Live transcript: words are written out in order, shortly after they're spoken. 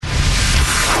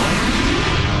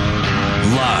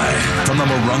Live from the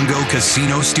Morongo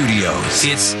Casino Studios,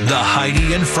 it's the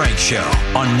Heidi and Frank Show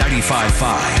on 95.5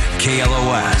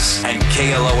 KLOS and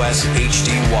KLOS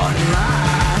HD1.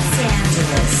 Los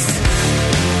Angeles.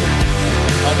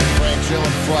 Heidi and Frank Show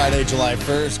on Friday, July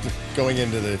 1st, going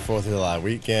into the 4th of July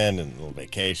weekend and a little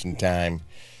vacation time.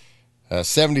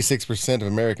 76% of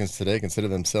Americans today consider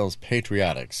themselves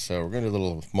patriotic. So we're going to do a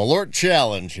little Malort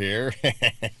challenge here.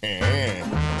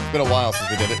 It's been a while since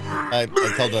we did it. I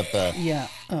called up, I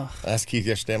asked Keith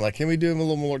yesterday, I'm like, can we do a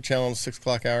little Malort challenge 6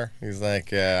 o'clock hour? He's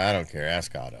like, I don't care.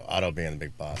 Ask Otto. Otto being the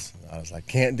big boss. I was like,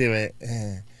 can't do it.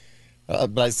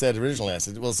 But I said originally,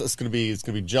 well, it's going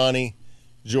to be Johnny,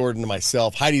 Jordan, and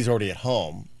myself. Heidi's already at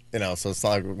home. You know, so it's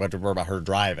not like we have to worry about her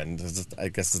driving. I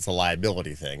guess it's a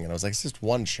liability thing. And I was like, it's just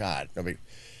one shot.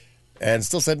 And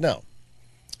still said no.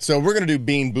 So we're going to do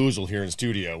Bean Boozle here in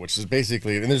studio, which is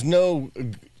basically, and there's no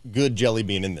good jelly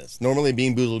bean in this. Normally,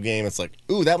 Bean Boozle game, it's like,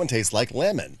 ooh, that one tastes like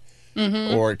lemon.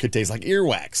 Mm-hmm. Or it could taste like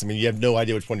earwax. I mean, you have no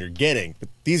idea which one you're getting. But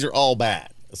these are all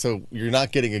bad. So you're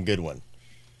not getting a good one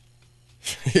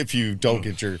if you don't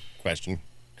get your question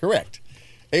correct.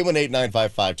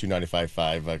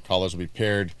 818-955-2955. Callers will be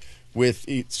paired with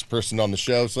each person on the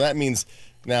show. So that means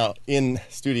now in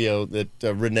studio that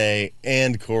Renee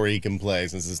and Corey can play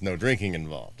since there's no drinking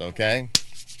involved, okay?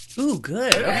 Ooh,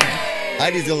 good. Okay.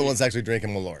 Heidi's the only one's actually drinking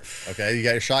Malort, okay? You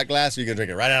got your shot glass or you going to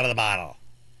drink it right out of the bottle?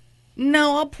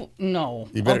 No, No.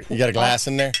 You got a glass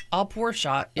in there? I'll pour a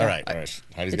shot. Yeah. All right.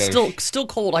 Heidi's It's still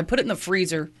cold. I put it in the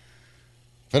freezer.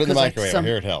 Put it in the microwave. I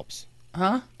hear it helps.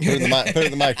 Huh? Put it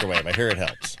in the microwave. I hear it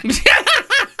helps.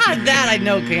 That I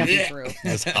know can't be true.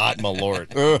 It's hot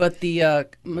Malort. But the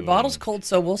bottle's cold,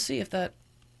 so we'll see if that.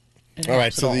 All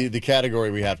right, so the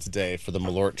category we have today for the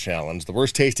Malort Challenge, the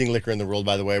worst tasting liquor in the world,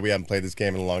 by the way. We haven't played this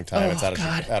game in a long time. It's out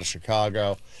of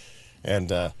Chicago.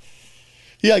 And, I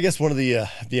guess one of the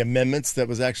amendments that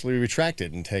was actually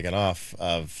retracted and taken off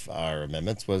of our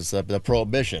amendments was the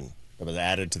prohibition that was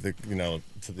added to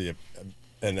the,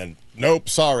 and then, nope,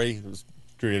 sorry. It was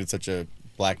created such a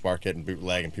black market and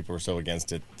bootleg, and people were so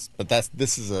against it. But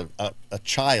this is a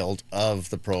child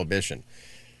of the prohibition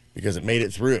because it made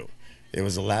it through. It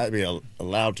was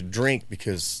allowed to drink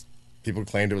because people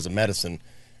claimed it was a medicine,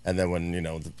 and then when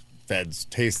the feds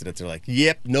tasted it, they're like,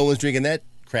 "Yep, no one's drinking that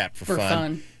crap for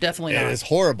fun. Definitely not. It's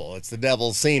horrible. It's the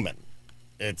devil's semen.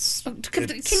 Can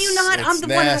you not? I'm the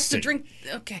one who has to drink.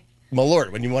 Okay.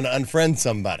 Malort, when you want to unfriend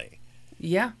somebody.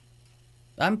 Yeah.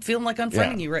 I'm feeling like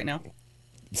unfriending you right now.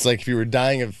 It's like if you were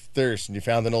dying of thirst and you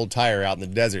found an old tire out in the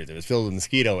desert that was filled with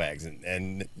mosquito eggs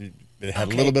and it had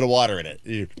a little bit of water in it.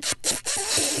 You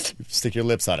stick your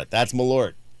lips on it. That's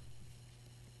Malort.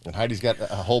 And Heidi's got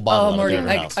a whole bottle of it in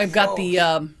her house. I've got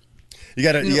the... You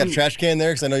got a trash can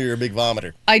there? Because I know you're a big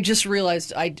vomiter. I just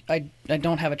realized I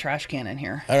don't have a trash can in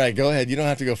here. All right, go ahead. You don't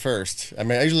have to go first. I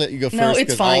mean, I usually let you go first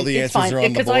because because all the answers are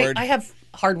on the board. I have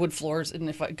hardwood floors, and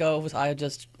if I go,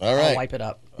 I'll wipe it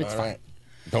up. It's fine. Right.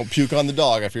 Don't puke on the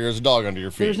dog. I fear there's a dog under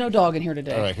your feet. There's no dog in here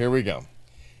today. All right, here we go.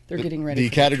 They're getting ready. The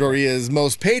category is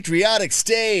most patriotic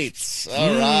states.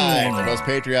 All right, the most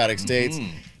patriotic states.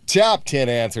 Top 10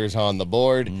 answers on the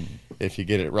board. If you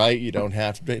get it right, you don't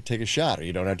have to take a shot or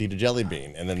you don't have to eat a jelly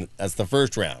bean. And then that's the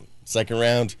first round. Second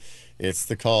round, it's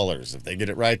the callers. If they get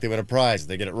it right, they win a prize. If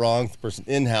they get it wrong, the person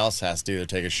in-house has to either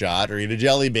take a shot or eat a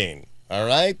jelly bean. All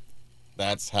right?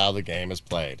 That's how the game is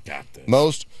played. Got this.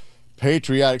 Most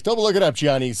patriotic. Don't look it up,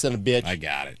 Gianni, you son of a bitch. I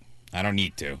got it. I don't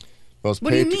need to. What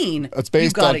do you mean? It's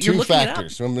based on You're two looking it up?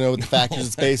 factors. You want to know what the factors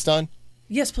it's based on?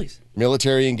 Yes, please.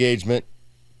 Military engagement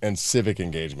and civic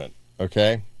engagement.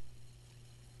 Okay?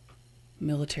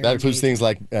 Military That includes things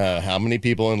like how many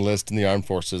people enlist in the armed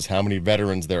forces, how many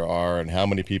veterans there are, and how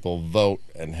many people vote,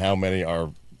 and how many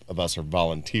of us are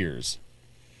volunteers.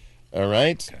 All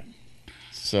right? Okay.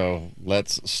 So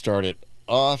let's start it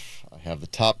off. I have the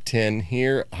top 10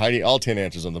 here. Heidi, all 10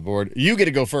 answers on the board. You get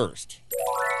to go first.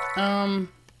 Oh,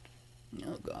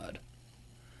 God.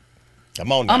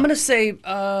 Come on now. I'm going to say,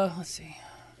 let's see.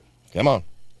 Come on.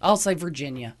 I'll say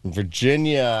Virginia.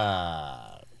 Virginia.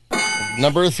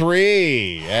 Number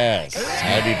 3. Yes.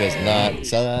 Heidi does not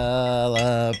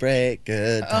celebrate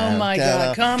good times. Oh, my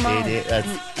God. Come on.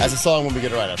 That's a song when we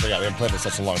get it right. I forgot. We haven't played it in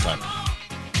such a long time.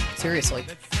 Seriously.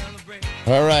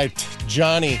 All right.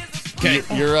 Johnny, Okay.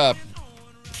 you're up.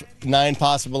 9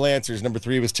 possible answers. Number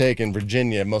 3 was taken.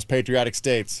 Virginia. Most patriotic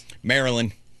states.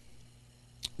 Maryland.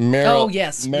 Oh,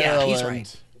 yes. Maryland. Yeah,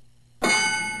 he's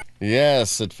right.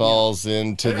 Yes, it falls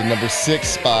into the number 6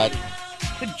 spot.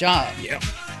 Good job. Yeah.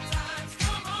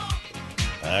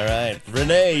 All right.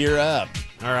 Renee, you're up.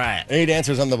 All right. 8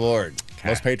 answers on the board.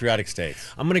 Most patriotic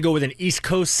states. I'm going to go with an East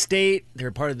Coast state.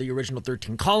 They're part of the original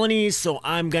 13 colonies, so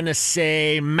I'm going to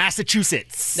say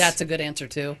Massachusetts. That's a good answer,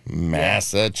 too.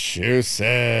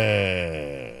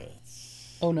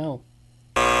 Massachusetts. Oh, no.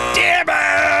 Damn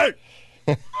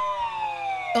it!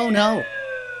 Oh, no.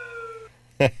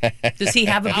 Does he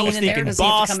have a I bean was in there? thinking Does he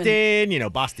have to come in?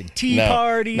 Boston, Boston Tea No,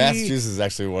 Party. Massachusetts is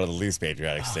actually one of the least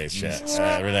patriotic states yet.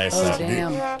 Renee, so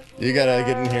damn. you got to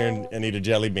get in here and eat a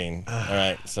jelly bean. All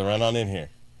right, so run on in here.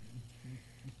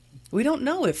 We don't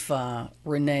know if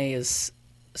Renee is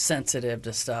sensitive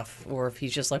to stuff or if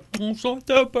he's just like, it's not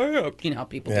that bad. You know how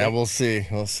people Yeah, do. we'll see.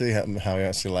 We'll see how he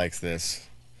actually likes this.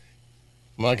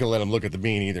 I'm not going to let him look at the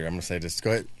bean either. I'm going to say, just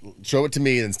go ahead, show it to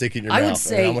me and stick it in your I would mouth.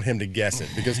 say- and I want him to guess it.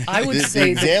 Because I would the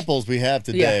say that- examples we have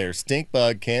today Yeah. are stink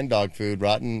bug, canned dog food,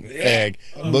 rotten egg,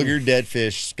 booger, dead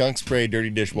fish, skunk spray,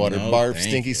 dirty dishwater, No, barf, thank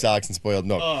stinky you. socks, and spoiled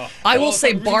milk. I will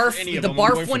say if I'm rooting barf. for any of The them, I'm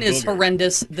going barf for one is booger.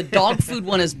 horrendous. The dog food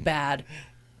one is bad.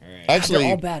 Actually,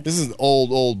 they're all bad. this is an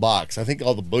old box. I think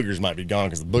all the boogers might be gone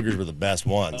because the boogers were the best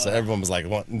ones. So everyone was like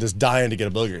just dying to get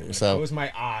a booger. So Close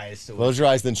my eyes. So close your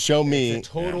eyes, then show me. it's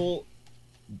a total.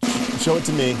 Show it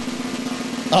to me.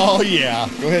 Oh, yeah.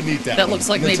 Go ahead and eat that That one. looks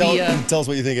like And then maybe, tell us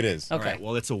what you think it is. Okay. All right,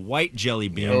 well, it's a white jelly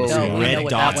bean Oh, with no, some I red know what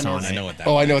dots that one on is. it. I know what that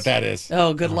Oh, was. I know what that is.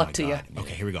 Oh, good luck to you.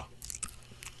 Okay, here we go.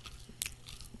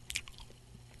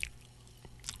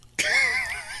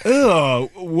 Oh,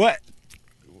 what?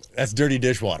 That's dirty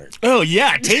dishwater. Oh,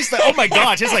 yeah, it tastes like, oh my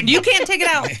God, it tastes like You can't take it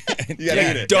out. You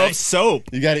gotta eat it. Dove soap.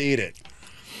 You gotta eat it.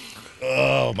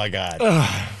 Oh my God.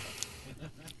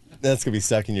 That's gonna be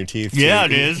stuck in your teeth. too. Yeah,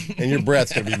 it is. And your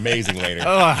breath's gonna be amazing later.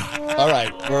 All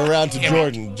right, we're around to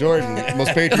Jordan. Jordan,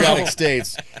 most patriotic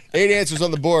states. 8 answers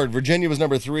on the board. Virginia was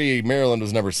number 3. Maryland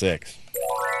was number 6.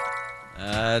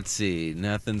 Let's see.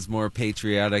 Nothing's more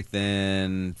patriotic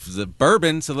than the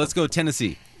bourbon, so let's go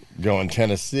Tennessee. Going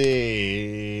Tennessee.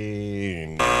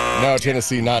 No,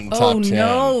 Tennessee not in top Oh 10.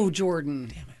 no,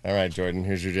 Jordan. All right, Jordan,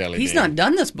 here's your jelly He's bean. not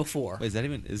done this before. Wait,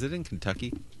 is it in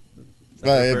Kentucky?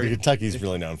 Kentucky's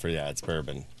really known for, it's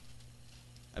bourbon.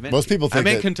 Most people think I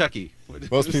meant that- Kentucky.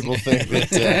 Most people think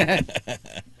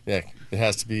that, it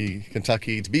has to be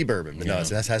Kentucky to be bourbon, but no, it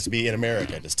has to be in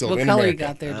America. It's still What in color you America.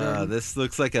 got there, Jordan? This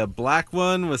looks like a black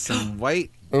one with some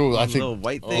white. Oh, I little think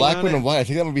white thing black on one it. and white. I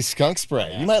think that would be skunk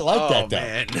spray. You might like that, though.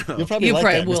 Man, no. You'll probably You like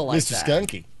probably that, will like Mr. that.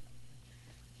 Skunky.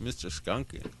 Mr.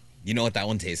 Skunky. You know what that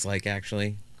one tastes like,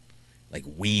 actually? Like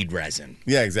weed resin.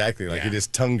 Yeah, exactly. Like you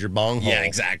just tongued your bong hole. Yeah,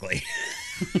 exactly.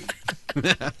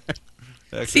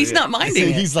 He's not minding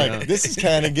it. He's like, this is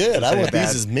kind of good. I want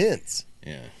these as mints.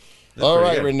 Yeah. All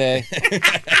right, good. Renee.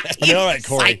 All right,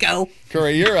 Corey. Psycho.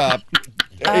 Corey, you're up.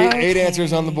 Eight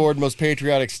answers on the board. Most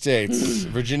patriotic states.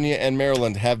 Virginia and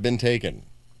Maryland have been taken.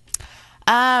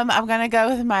 I'm gonna go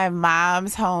with my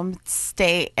mom's home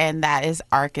state, and that is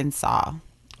Arkansas.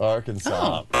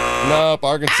 Arkansas. Nope,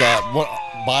 Arkansas.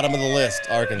 Bottom of the list,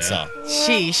 Arkansas.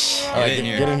 Sheesh. All right, in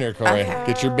here. get in here, Corey. Okay.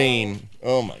 Get your bean.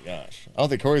 Oh, my gosh. I don't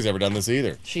think Corey's ever done this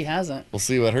either. She hasn't. We'll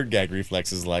see what her gag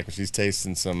reflex is like when she's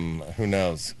tasting some, who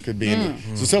knows, could be in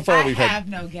So far we've had...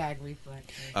 no gag reflex.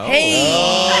 Hey.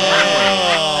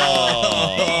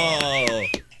 Oh.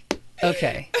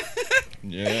 Okay.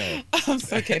 Yeah. I'm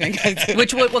so kidding, guys.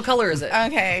 What color is it?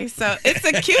 Okay, so it's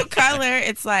a cute color.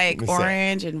 It's like Let me see.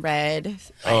 orange and red.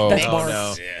 Oh, That's Oh, barf.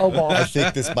 no. Oh, I barf.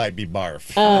 think this might be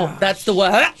barf. Oh, that's the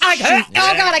one. Oh, God, I can't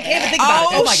even think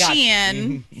about it. Oh, my God.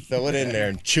 Sheehan. Throw it in there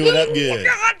and chew it up good.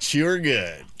 Chew her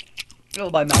good. Oh,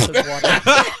 my mouth is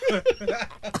watering.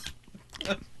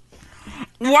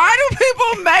 Why do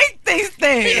people make these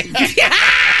things?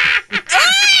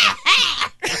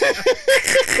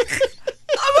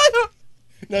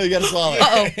 No, you gotta swallow it.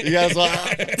 Uh-oh. You gotta swallow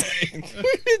it.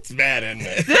 It's bad, isn't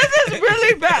it? This is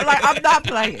really bad. Like, I'm not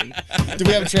playing. Do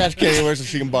we have a trash can anywhere so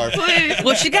she can barf?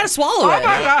 Well, she got to swallow Oh my it.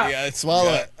 God. Yeah, it's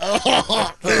Swallow it.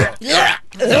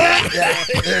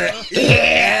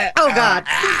 Oh, God.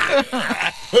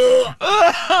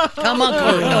 Come on,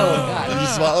 Corey. Oh, God. Did you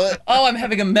swallow it? Oh, I'm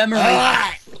having a memory.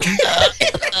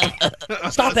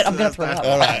 Stop it. I'm going to throw it up.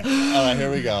 All right,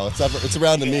 here we go. It's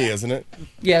around to me, isn't it?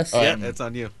 Yes. Yeah, it's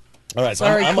on you. All right, so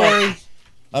Sorry, Corey.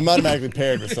 I'm automatically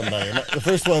paired with somebody. The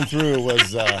first one through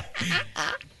was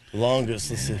longest.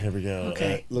 Let's see. Here we go.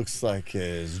 Okay. Looks like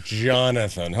is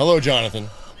Jonathan. Hello, Jonathan.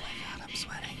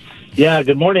 Yeah,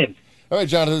 good morning. All right,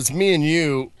 Jonathan. It's me and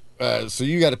you. So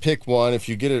you got to pick one. If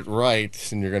you get it right,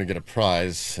 then you're going to get a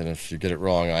prize, and if you get it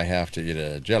wrong, I have to get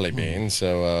a jelly bean.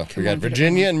 So we got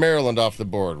Virginia and Maryland off the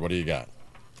board. What do you got?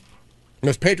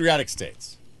 Most patriotic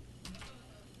states.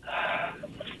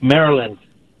 Maryland.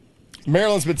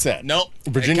 Maryland's been said. Nope.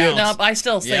 Virginia. It counts. No, I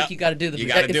still think Yep. you got to do the. You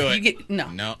gotta if do it. You get, no,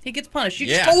 No. he gets punished. You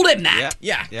Yeah. just told him that.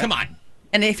 Yeah, come on.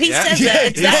 And if he Yeah. says Yeah,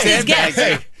 that, that's his exactly. guess.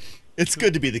 Hey, it's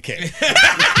good to be the king.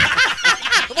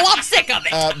 Well, I'm sick of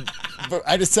it. But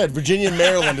I just said Virginia and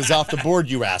Maryland is off the board,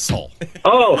 you asshole.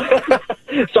 Oh,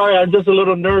 sorry, I'm just a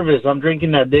little nervous. I'm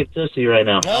drinking that Dick Tussie right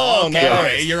now. Oh, Okay, all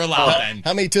right, nice. you're allowed then.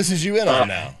 How many tussies you in on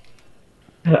now?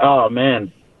 Oh,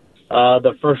 man.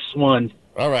 The first one.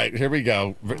 All right, here we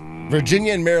go.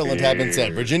 Virginia and Maryland have been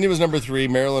said. Virginia was number 3.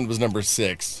 Maryland was number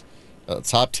 6.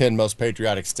 Top 10 most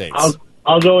patriotic states.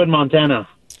 I'll go in Montana.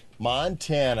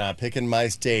 Montana, picking my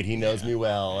state. He knows me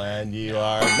well. And you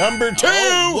are number 2.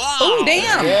 Oh,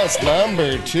 damn. Yes,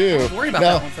 number 2. Worried about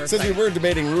now, that one for a since we second. were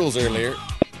debating rules earlier,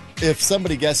 if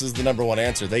somebody guesses the number 1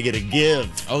 answer, they get a give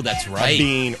Oh, that's a right.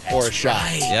 bean or a shot.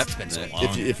 Yep. It's been so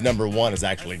long. If number 1 is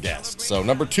actually guessed. So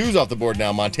number 2's off the board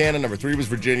now. Montana. Number 3 was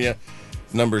Virginia.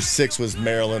 Number 6 was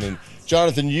Maryland. And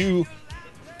Jonathan, you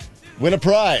win a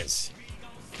prize.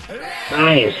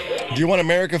 Nice. Do you want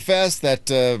America Fest, that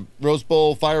Rose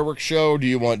Bowl fireworks show? Do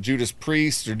you want Judas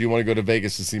Priest, or do you want to go to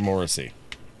Vegas to see Morrissey?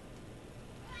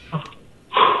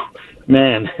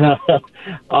 Man,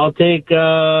 I'll take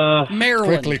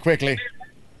Maryland. Quickly.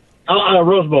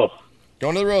 Rose Bowl.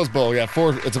 Going to the Rose Bowl. Yeah,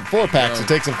 it's a 4-pack, so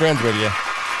take some friends with you.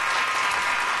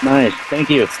 Nice. Thank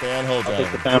you. Stay on hold, I'll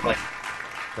take the Jonathan. family.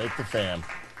 Take the fam.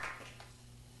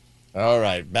 All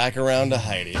right, back around to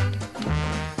Heidi.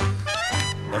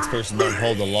 Next person to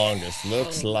hold the longest.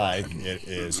 Looks like it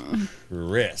is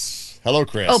Chris. Hello,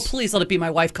 Chris. Oh, please let it be my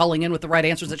wife calling in with the right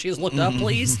answers that she has looked up,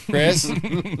 please. Chris?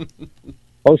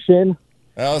 Oh, Shin.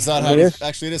 No, it's not Heidi's.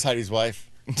 Actually, it is Heidi's wife.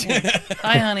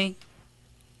 Hi, honey.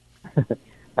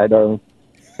 Hi, darling.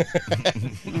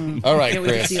 All right, Can't wait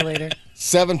to Chris. see you later.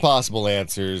 7 possible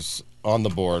answers on the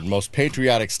board. Most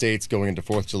patriotic states going into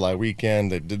 4th of July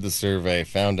weekend. They did the survey,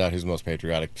 found out who's most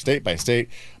patriotic state by state.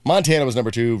 Montana was number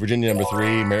 2, Virginia number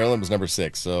 3, Maryland was number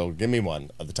 6. So give me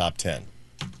one of the top 10.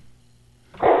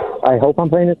 I hope I'm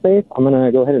playing it safe. I'm going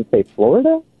to go ahead and say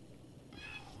Florida.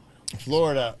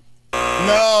 Florida.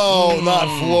 No,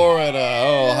 not Florida.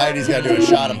 Oh, Heidi's got to do a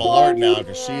shot of Malort now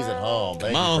because she's at home.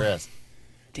 Thank you, Chris.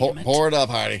 Pour it up,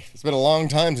 Heidi. It's been a long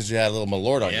time since you had a little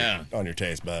Malort on your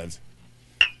taste buds.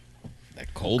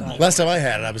 That cold Malort. Last time I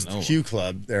had it, I was at the Q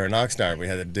Club there in Oxnard. We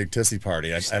had a Dig Tussie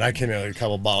party, and I came in with a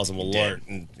couple bottles of Malort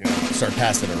and started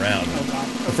passing it around.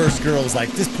 The first girl was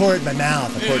like, "Just pour it in my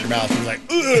mouth." I poured it in my mouth. She was like,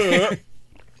 "Ugh."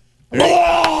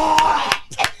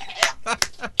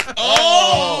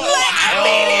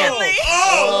 Immediately.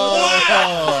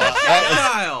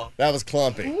 That was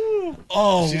clumpy.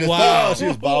 Oh, She just, wow. she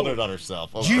was bobbing it on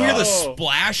herself. Oh, Did you hear God. the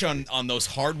splash on those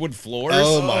hardwood floors?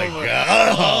 Oh, my God.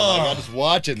 Oh, my God. Just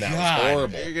watching that God. was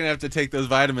horrible. You're going to have to take those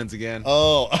vitamins again.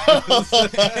 Oh.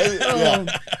 Yeah.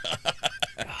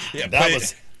 Yeah, That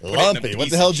was lumpy. What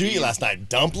the hell did you eat last night?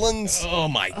 Dumplings? Oh,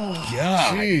 my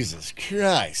God. Jesus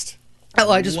Christ. Oh,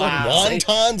 I just wanted to say,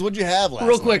 Wontons? What'd you have last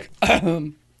real night? quick,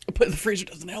 put in the freezer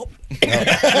doesn't help.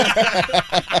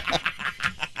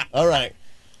 All right.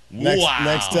 Next, Wow.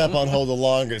 next up on Hold the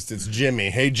Longest, it's Jimmy.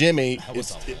 Hey, Jimmy.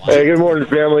 Hey, good morning,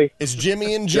 family. It's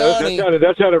Jimmy and Johnny.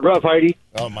 That sounded rough, Heidi.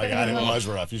 Oh, my God. It was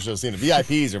rough. You should have seen it.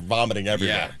 VIPs are vomiting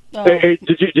everywhere. Hey,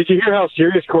 did you hear how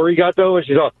serious Corey got, though? And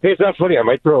she's all, hey, it's not funny. I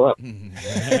might throw up.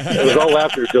 It was all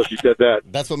laughter until she said that.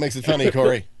 That's what makes it funny,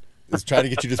 Corey. Is trying to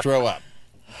get you to throw up.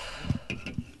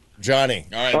 Johnny.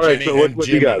 All All right, Jenny. so what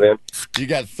you got, man? You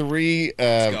got 3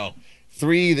 Let's go.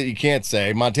 3 that you can't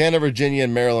say. Montana, Virginia,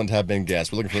 and Maryland have been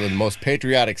guessed. We're looking for the most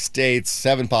patriotic states.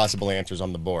 7 possible answers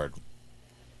on the board.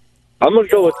 I'm going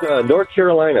to go with North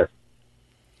Carolina.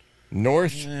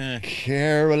 North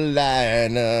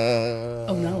Carolina.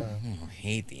 Oh, no. I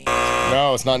hate the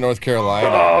No, it's not North Carolina.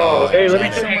 Oh, hey, let me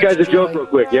tell you guys a joke real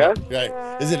quick, yeah? Right.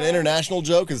 Is it an international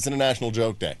joke? Because it's International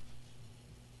Joke Day.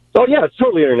 Oh, yeah, it's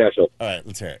totally international. All right,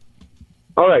 let's hear it.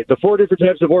 All right, the 4 different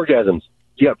types of orgasms.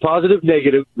 You got positive,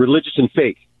 negative, religious, and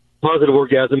fake. Positive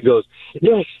orgasm goes,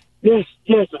 yes, yes,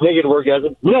 yes. A negative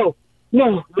orgasm, no,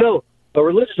 no, no. A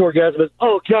religious orgasm is,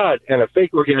 oh, God. And a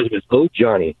fake orgasm is, oh,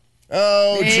 Johnny.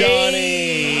 Oh,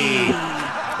 Johnny.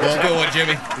 That's a good one,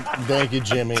 Jimmy. Thank you,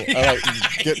 Jimmy. All right,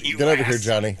 get over here,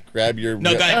 Johnny. Grab your...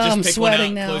 No, go ahead. Just I'm pick one out.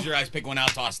 sweating now. Close your eyes. Pick one out.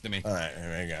 Toss it to me. All right,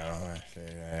 here we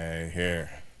go. Here.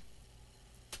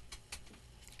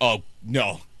 Oh,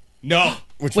 no. No.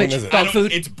 Which Which one is it? dog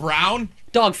food? It's brown.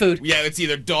 Dog food. Yeah, it's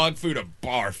either dog food or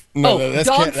barf. No, Oh, that's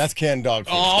dog- that's canned dog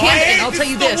food. Oh, And I'll tell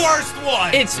you it's this. the worst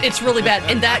one. It's really bad.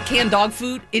 And that canned dog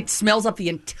food, it smells up the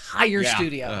entire Yeah.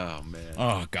 studio. Oh, man.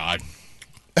 Oh, God.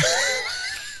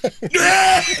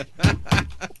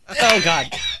 Oh, God.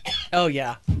 Oh,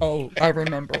 yeah. Oh, I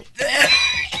remember.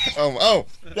 Oh,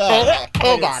 God.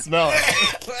 Oh, God. Smell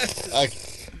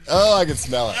it. I can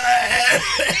smell it.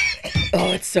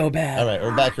 Oh, it's so bad. All right,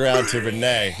 we're back around to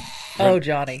Renee. Oh,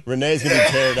 Johnny. Renee's going to be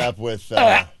paired up with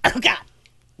God.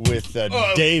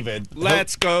 David.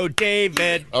 Let's go,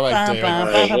 David. All right, David.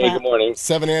 Hey, good morning.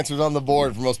 7 answers on the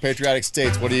board for most patriotic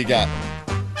states. What do you got?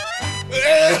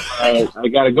 I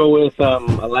got to go with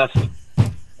Alaska.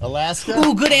 Alaska?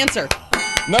 Ooh, good answer.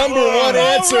 Number one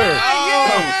answer.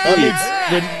 That means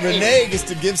Renee gets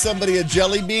to give somebody a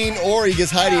jelly bean, or he gives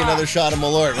Heidi another shot of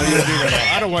Malort. What are you going to do, Renee?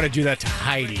 I don't want to do that to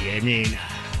Heidi. I mean,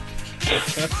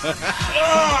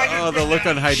 Oh, the look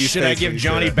on Heidi's face. should I give when you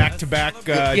Johnny say that. back-to-back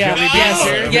jelly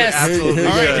beans? Yes. Absolutely.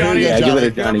 All right, Johnny. Yeah, give it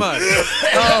a Johnny. Come on.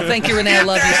 Oh, thank you, Renee. I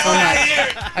love you so much.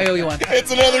 I owe you one.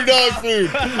 It's another dog food.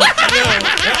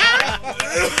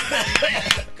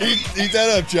 Eat that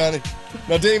up, Johnny.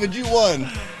 Now, David, you won.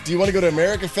 Do you want to go to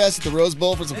America Fest at the Rose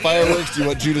Bowl for some fireworks? Do you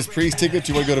want Judas Priest tickets?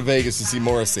 Do you want to go to Vegas to see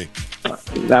Morrissey?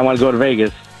 I want to go to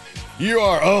Vegas. You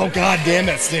are. Oh, God damn,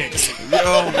 that stinks.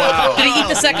 Oh, wow. Did he eat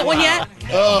the second one yet?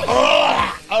 All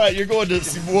right, you're going to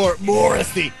see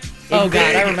Morrissey. Oh,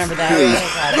 God, I remember that.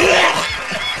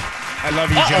 I love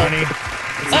you, Johnny.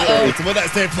 It's the one that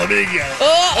said Flamingo.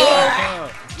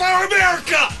 For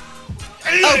America!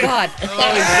 Oh, God.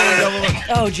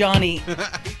 Oh, Johnny.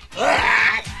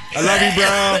 I love you,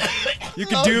 bro. You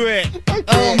can do it.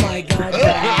 Oh, my God.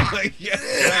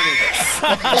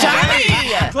 Johnny.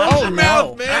 Close Oh, your no.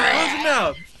 mouth, man. Close your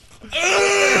mouth.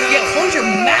 Yeah, close your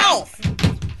mouth.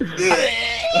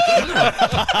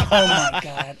 Oh, my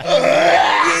God.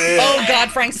 Oh,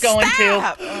 God, Frank's going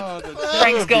Stop. too.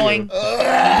 Frank's going.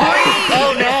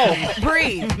 Oh, no.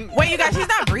 Breathe. Wait, you guys, she's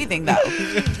not breathing, though.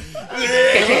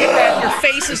 Okay, take it red. Your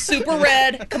face is super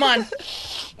red. Come on.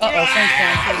 Uh-oh, Frank's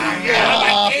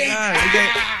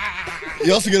going.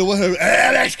 You also get a one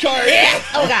next card. Yeah.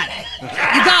 Oh, God.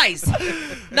 You guys,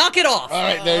 knock it off. All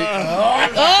right, there you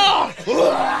Oh.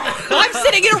 I'm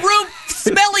sitting in a room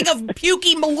smelling of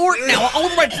pukey Malort now all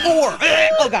over my floor.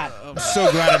 Oh, God. I'm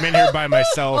so glad I'm in here by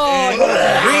myself.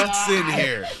 Reeks in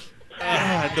here.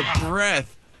 God, the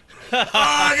breath. Oh,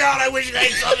 God, I wish I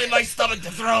had something in my stomach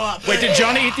to throw up. Wait, did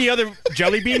Johnny eat the other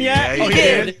jelly bean yet? Yeah, he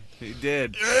did. He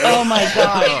did. Oh, my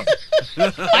God.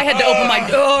 I had to open my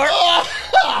door.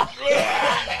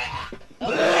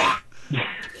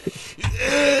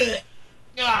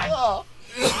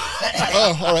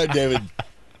 Oh, all right, David.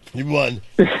 You won.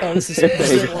 Oh, this is we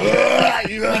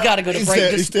gotta go to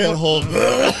break. You stay on hold.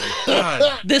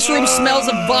 This room smells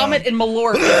of vomit and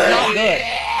Malort. It's not good.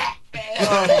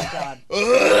 Oh, my God.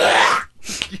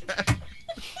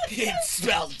 It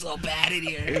smells so bad in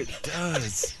here. It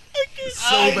does.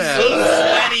 So bad.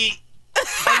 Sweaty.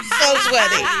 I'm so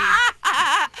sweaty.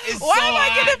 Why am I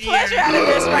getting pleasure out of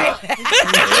this right now?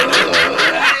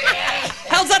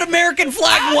 How's that American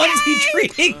flag onesie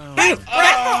treating you? That's for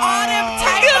all them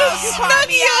typos you call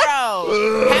me arrow.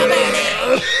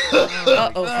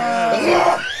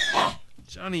 Uh-oh.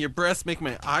 Johnny, your breasts make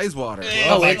my eyes water.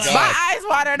 Oh, my it's God. My eyes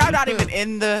water and I'm not even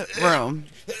in the room.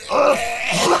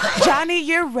 Johnny,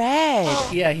 you're red.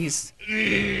 Yeah, he's...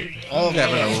 Oh, You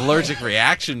have an allergic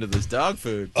reaction to this dog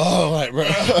food. Oh, all right. We're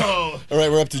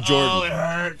up to Jordan. Oh, it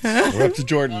hurts. We're up to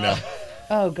Jordan now.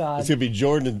 Oh, God. It's going to be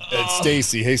Jordan and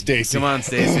Stacy. Hey, Stacy. Come on,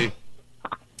 Stacy.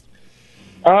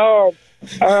 Oh,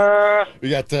 We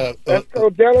got let's go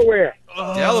Delaware.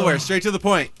 Delaware, straight to the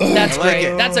point. That's I like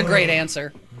great. it. That's a great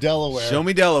answer. Delaware. Show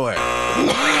me Delaware.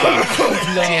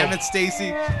 Damn it,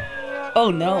 Stacy.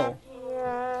 Oh, no.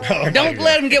 Oh, my Don't God.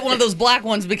 let him get one of those black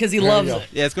ones because he There loves you go. it.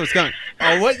 Yeah, let's go skunk.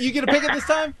 Oh, what? You get a pick it this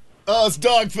time? Oh, it's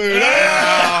dog food.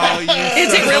 Oh, you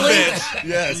Is it son of a really? bitch.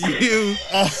 Yes. You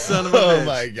son of a bitch. Oh,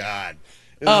 my God.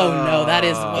 Oh, no, that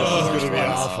is... This is going to be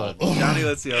awful. Johnny,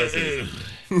 let's see how this is.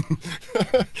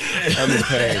 I'm in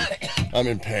pain. I'm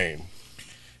in pain.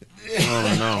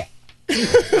 Oh, no.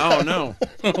 Oh, no.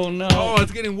 Oh, no. Oh,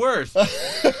 it's getting worse.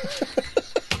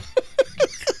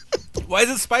 Why is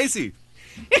it spicy?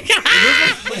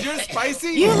 Was yours spicy?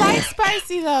 You like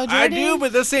spicy, though, Jordan. I do,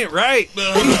 but this ain't right.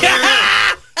 There's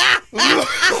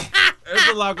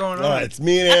a lot going on. All right, it's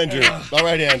me and Andrew. All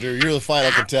right, Andrew, you're the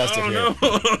final contestant here.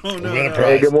 Oh, We got a Hey,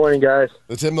 prize. good morning, guys.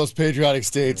 The 10 most patriotic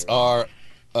states are,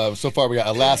 so far we got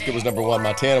Alaska was number 1,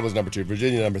 Montana was number 2,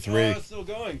 Virginia number 3, it's still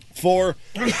going. 4,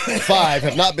 5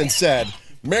 have not been said.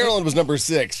 Maryland was number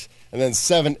 6, and then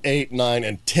 7, 8, 9,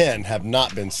 and 10 have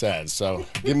not been said. So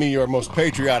give me your most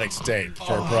patriotic state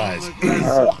for a prize.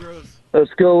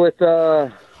 Let's go with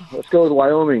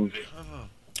Wyoming.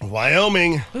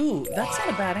 Wyoming. Ooh, that's not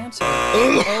a bad answer.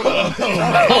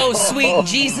 Oh, sweet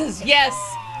Jesus. Yes.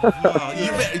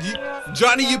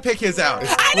 Johnny, you pick his out.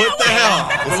 What the hell?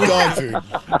 It's dog food.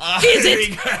 Is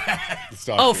it? It's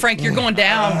dog Oh, food. Frank, you're going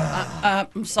down.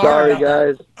 I'm sorry. Sorry,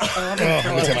 about guys. I'm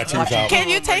gonna take my tooth out. Can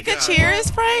you take a cheers,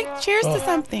 Frank? Cheers to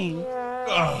something.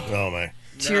 Oh man.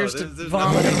 Cheers to there's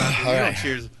vomiting. nothing about All it. right.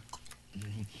 Cheers.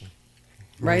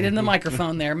 Right in the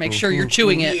microphone there. Make sure you're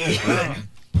chewing it.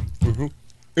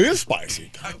 It is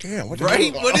spicy. God damn. What the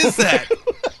Right? hell? What is that?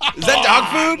 Is that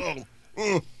dog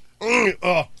food?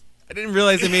 Oh. I didn't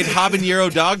realize they made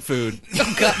habanero dog food.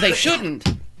 Oh, God, they shouldn't.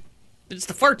 It's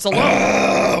the farts alone.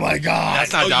 Oh my God.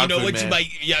 That's not dog you know food, what man. you might?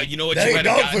 Yeah, you know what That you ain't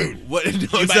might have dog gotten? food. What? No,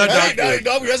 it's might not have- dog That ain't food.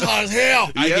 dog food. That's hot as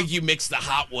hell. I think you mixed the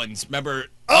hot ones. Remember?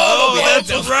 Oh, that's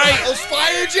those- right. Those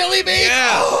fire jelly beans.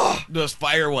 Yeah. Those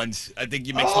fire ones. I think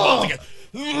you mixed them all together.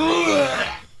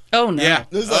 Oh, no. Yeah.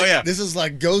 This is Oh, like, yeah. This is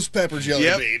like ghost pepper jelly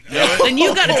Yep. bean. Then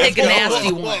you got to take a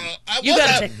nasty one. You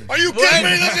got to take. Are you kidding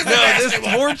me? This is No, nasty this is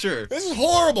one. torture. This is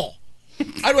horrible.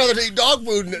 I'd rather eat dog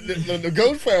food than the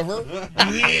ghost pepper.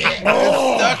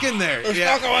 It's stuck in there. It's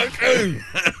Yeah. stuck on my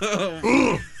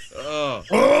tooth.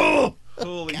 Oh.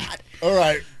 Holy. All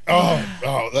right.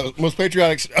 Oh, that was most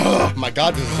patriotic. Oh my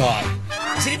God, this is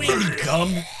hot. Does anybody have any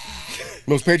gum?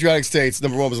 Most patriotic states.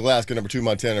 Number 1 was Alaska. Number 2,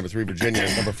 Montana. Number 3, Virginia.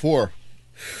 Number 4,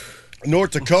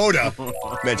 North Dakota.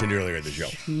 Mentioned earlier in the show.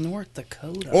 North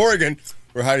Dakota. Oregon,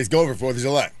 where Heidi's going for 4th of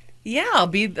July. Yeah, I'll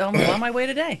be on my way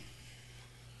today.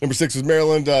 Number 6 was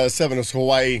Maryland. 7 was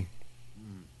Hawaii.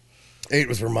 8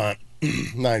 was Vermont.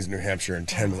 9 is New Hampshire, and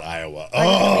 10 was Iowa.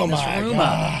 Oh This my room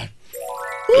God!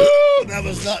 Woo, that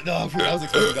was not dog food. I was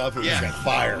expecting dog food. Yeah. It got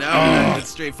fire. No, it's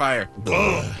straight fire. Ooh,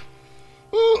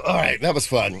 all right, that was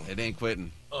fun. It ain't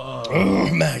quitting. Oh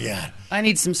my God! I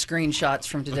need some screenshots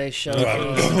from today's show. All right,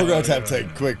 please. we're going to have to take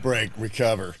a quick break,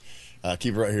 recover.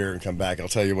 Keep it right here and come back. I'll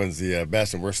tell you when's the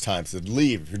best and worst times to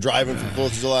leave. If you're driving from 4th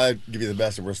of July, give you the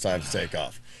best and worst times to take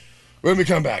off. When we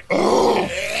come back, I'm going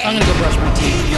to go brush my teeth.